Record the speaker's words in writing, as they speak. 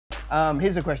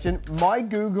Here's a question. My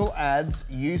Google ads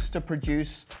used to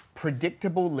produce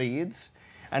predictable leads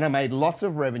and I made lots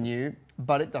of revenue,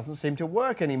 but it doesn't seem to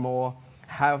work anymore.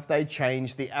 Have they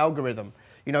changed the algorithm?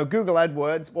 You know, Google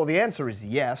AdWords, well, the answer is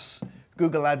yes.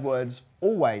 Google AdWords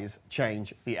always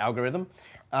change the algorithm.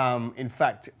 In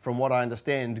fact, from what I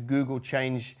understand, Google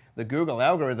changed the Google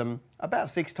algorithm about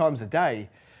 6 times a day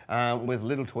with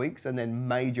little tweaks and then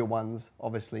major ones,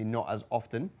 obviously not as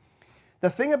often. The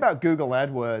thing about Google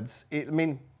AdWords,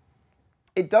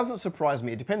 it doesn't surprise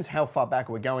me. It depends how far back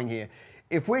we're going here.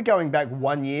 If we're going back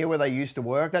 1 year where they used to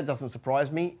work, that doesn't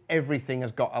surprise me. Everything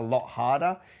has got a lot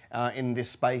harder in this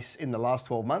space in the last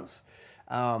 12 months.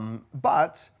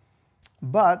 But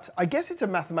I guess it's a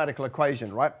mathematical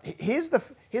equation, right? Here's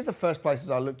the first places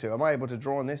I look to. Am I able to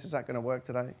draw on this? Is that going to work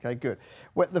today? Okay, good.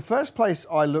 Well, the first place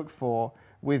I look for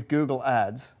with Google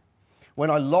Ads, when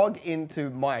I log into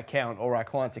my account or our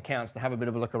clients' accounts to have a bit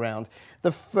of a look around,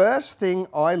 the first thing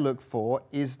I look for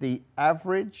is the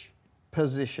average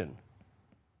position.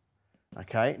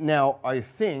 Okay, now I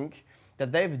think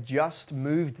that they've just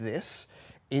moved this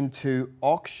into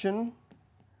auction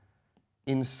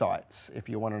insights, if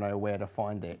you want to know where to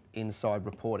find their inside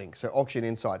reporting. So auction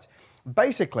insights.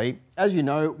 Basically, as you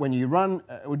know, when you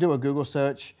do a Google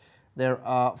search, there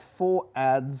are 4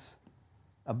 ads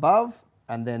above,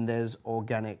 and then there's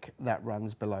organic that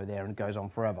runs below there and goes on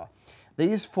forever.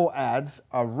 These 4 ads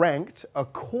are ranked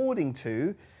according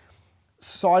to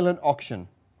silent auction,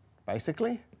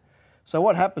 basically. So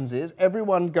what happens is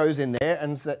everyone goes in there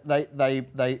and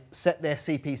they set their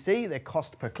CPC, their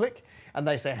cost per click, and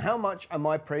they say, how much am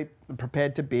I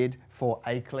prepared to bid for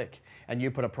a click? And you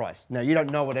put a price. Now, you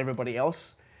don't know what everybody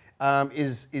else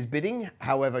is bidding.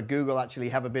 However, Google actually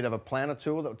have a bit of a planner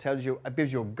tool that tells you, it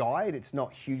gives you a guide. It's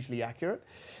not hugely accurate.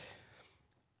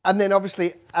 And then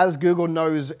obviously, as Google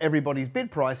knows everybody's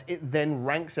bid price, it then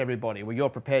ranks everybody. Well, you're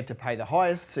prepared to pay the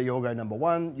highest, so you'll go number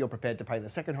 1. You're prepared to pay the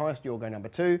second highest, you'll go number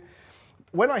 2.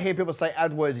 When I hear people say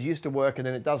AdWords used to work and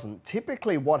then it doesn't,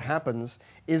 typically what happens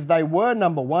is they were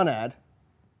number 1 ad,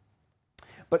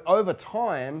 but over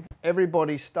time,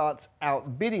 everybody starts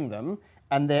outbidding them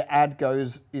and their ad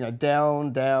goes,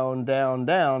 down, down, down,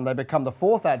 down. They become the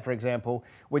 4th ad, for example,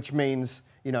 which means,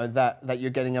 that you're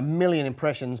getting 1 million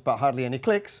impressions but hardly any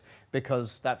clicks,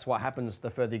 because that's what happens the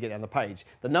further you get down the page.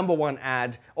 The number 1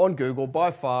 ad on Google,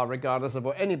 by far, regardless of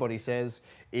what anybody says,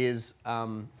 is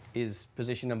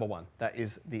position number 1. That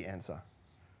is the answer.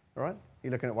 All right? You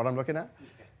looking at what I'm looking at?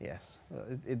 Yes.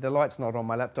 The light's not on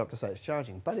my laptop to say it's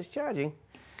charging, but it's charging.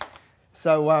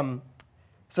 So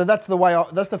that's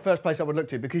that's the first place I would look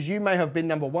to, because you may have been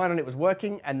number 1 and it was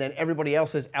working, and then everybody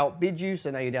else has outbid you,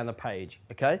 so now you're down the page.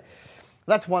 Okay,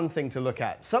 that's one thing to look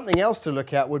at. Something else to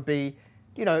look at would be,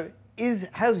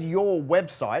 has your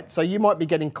website? So you might be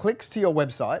getting clicks to your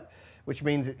website, which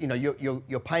means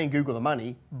you're paying Google the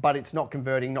money, but it's not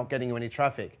converting, not getting you any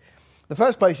traffic. The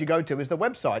first place you go to is the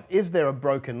website. Is there a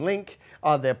broken link?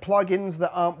 Are there plugins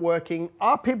that aren't working?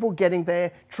 Are people getting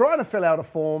there, trying to fill out a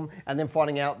form, and then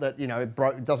finding out that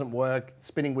it doesn't work,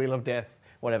 spinning wheel of death,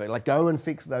 whatever? Like, go and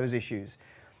fix those issues.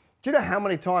 Do you know how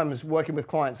many times working with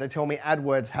clients they tell me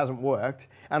AdWords hasn't worked,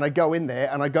 and I go in there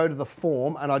and I go to the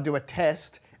form and I do a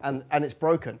test and it's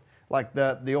broken? Like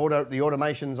the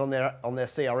automations on their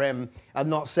CRM are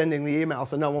not sending the email,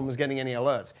 so no one was getting any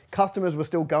alerts. Customers were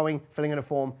still going, filling in a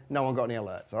form, no one got any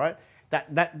alerts, all right?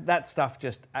 That stuff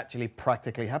just actually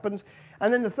practically happens.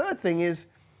 And then the third thing is,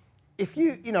 if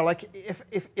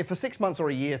if for 6 months or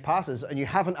a year passes and you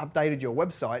haven't updated your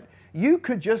website, you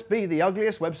could just be the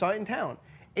ugliest website in town.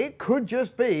 It could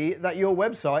just be that your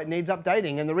website needs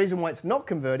updating, and the reason why it's not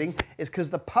converting is because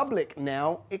the public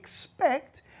now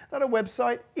expect that a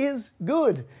website is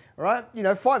good, right?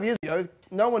 5 years ago,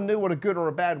 no one knew what a good or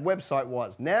a bad website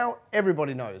was. Now,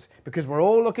 everybody knows, because we're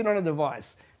all looking on a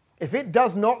device. If it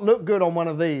does not look good on one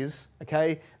of these,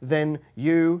 okay, then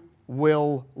you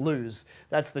will lose.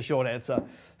 That's the short answer.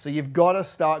 So you've got to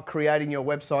start creating your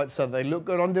websites so they look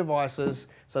good on devices,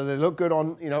 so they look good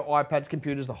on, iPads,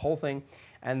 computers, the whole thing.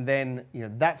 And then,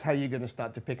 that's how you're going to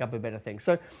start to pick up a better thing.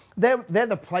 So they're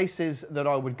the places that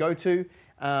I would go to.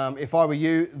 If I were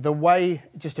you, the way,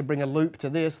 just to bring a loop to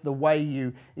this, the way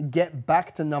you get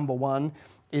back to number 1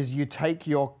 is you take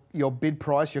your bid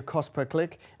price, your cost per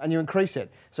click, and you increase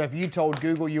it. So if you told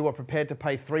Google you were prepared to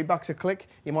pay $3 a click,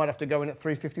 you might have to go in at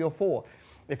 $3.50 or $4.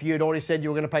 If you had already said you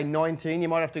were going to pay 19, you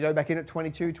might have to go back in at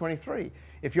 22, 23.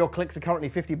 If your clicks are currently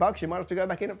 $50, you might have to go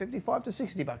back in at $55 to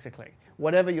 $60 a click.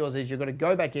 Whatever yours is, you've got to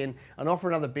go back in and offer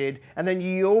another bid, and then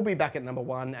you'll be back at number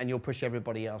 1 and you'll push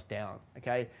everybody else down,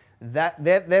 okay?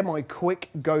 They're my quick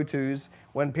go-tos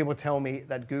when people tell me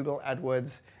that Google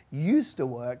AdWords used to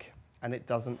work and it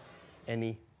doesn't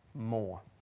anymore.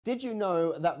 Did you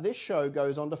know that this show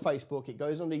goes onto Facebook, it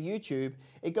goes onto YouTube,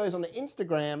 it goes onto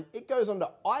Instagram, it goes onto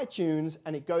iTunes,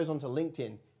 and it goes onto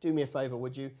LinkedIn? Do me a favor,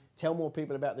 would you? Tell more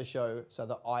people about the show so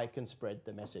that I can spread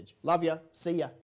the message. Love ya. See ya.